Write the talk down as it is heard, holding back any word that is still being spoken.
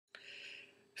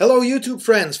Hello YouTube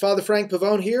friends, Father Frank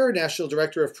Pavone here, National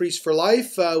Director of Priests for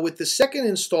Life, with the second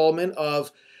installment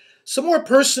of some more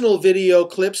personal video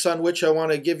clips on which I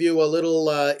want to give you a little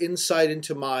insight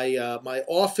into my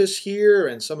office here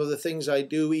and some of the things I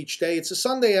do each day. It's a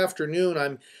Sunday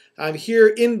afternoon. I'm here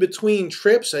in between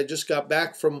trips. I just got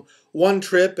back from one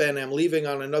trip and I'm leaving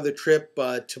on another trip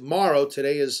tomorrow.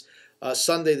 Today is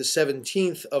Sunday the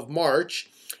 17th of March.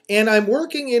 And I'm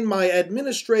working in my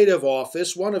administrative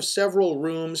office, one of several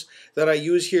rooms that I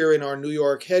use here in our New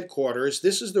York headquarters.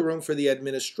 This is the room for the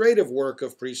administrative work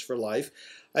of Priests for Life.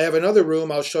 I have another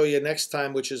room I'll show you next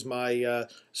time, which is my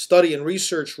study and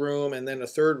research room, and then a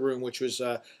third room, which was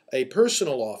a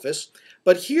personal office.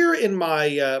 But here in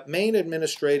my main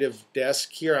administrative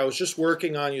desk here, I was just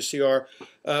working on, you see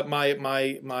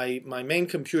my main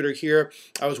computer here.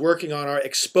 I was working on our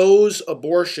Expose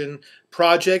Abortion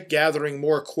project, gathering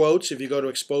more quotes. If you go to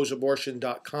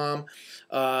exposeabortion.com,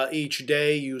 each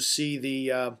day you see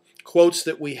the quotes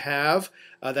that we have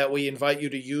that we invite you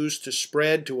to use to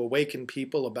spread, to awaken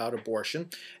people about abortion.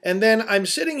 And then I'm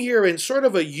sitting here in sort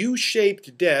of a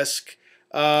U-shaped desk.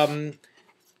 As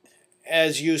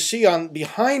you see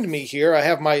behind me here, I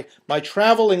have my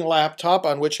traveling laptop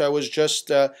on which I was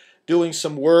just doing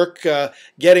some work,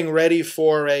 getting ready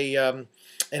for an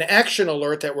action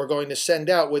alert that we're going to send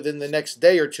out within the next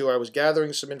day or two. I was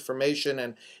gathering some information,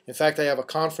 and in fact I have a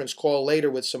conference call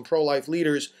later with some pro-life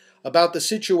leaders about the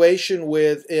situation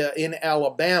in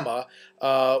Alabama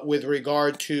with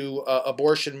regard to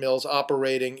abortion mills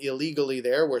operating illegally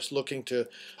there. We're looking to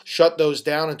shut those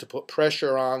down and to put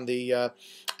pressure on the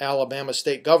Alabama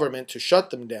state government to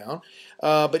shut them down.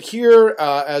 But here,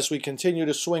 as we continue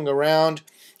to swing around,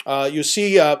 you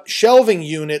see a shelving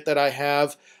unit that I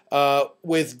have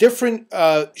with different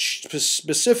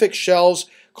specific shelves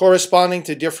corresponding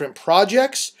to different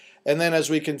projects. And then as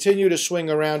we continue to swing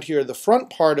around here, the front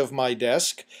part of my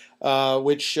desk,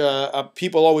 which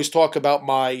people always talk about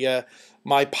my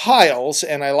piles,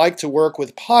 and I like to work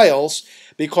with piles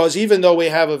because even though we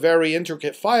have a very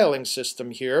intricate filing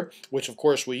system here, which of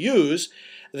course we use,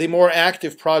 the more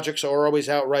active projects are always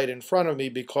out right in front of me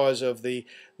because of the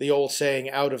old saying,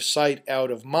 out of sight,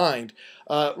 out of mind.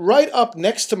 Right up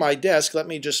next to my desk, let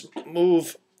me just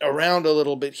move around a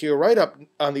little bit here, right up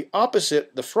on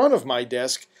the front of my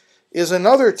desk, is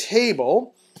another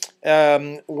table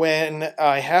when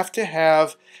I have to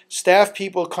have staff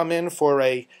people come in for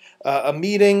a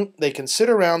meeting. They can sit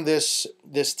around this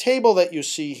table that you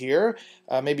see here,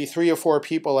 maybe 3 or 4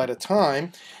 people at a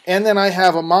time, and then I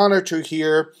have a monitor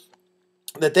here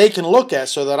that they can look at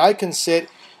so that I can sit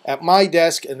at my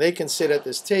desk and they can sit at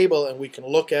this table and we can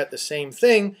look at the same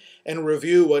thing and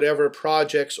review whatever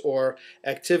projects or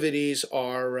activities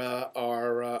are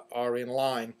in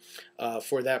line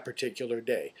for that particular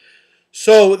day.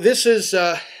 So this is,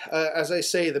 as I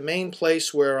say, the main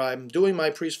place where I'm doing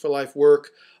my Priests for Life work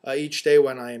each day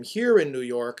when I am here in New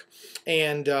York.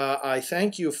 And I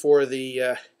thank you for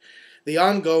the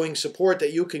ongoing support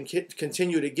that you can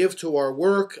continue to give to our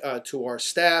work, to our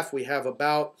staff. We have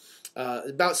about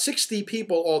 60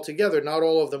 people altogether. Not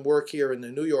all of them work here in the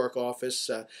New York office.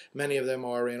 Many of them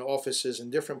are in offices in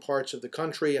different parts of the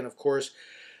country, and of course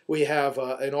we have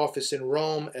an office in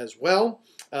Rome as well.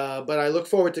 But I look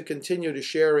forward to continue to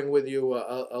sharing with you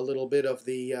a little bit of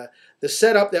the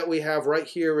setup that we have right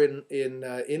here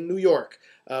in New York,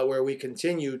 where we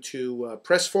continue to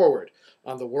press forward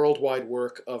on the worldwide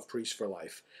work of Priests for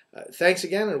Life. Thanks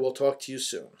again, and we'll talk to you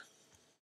soon.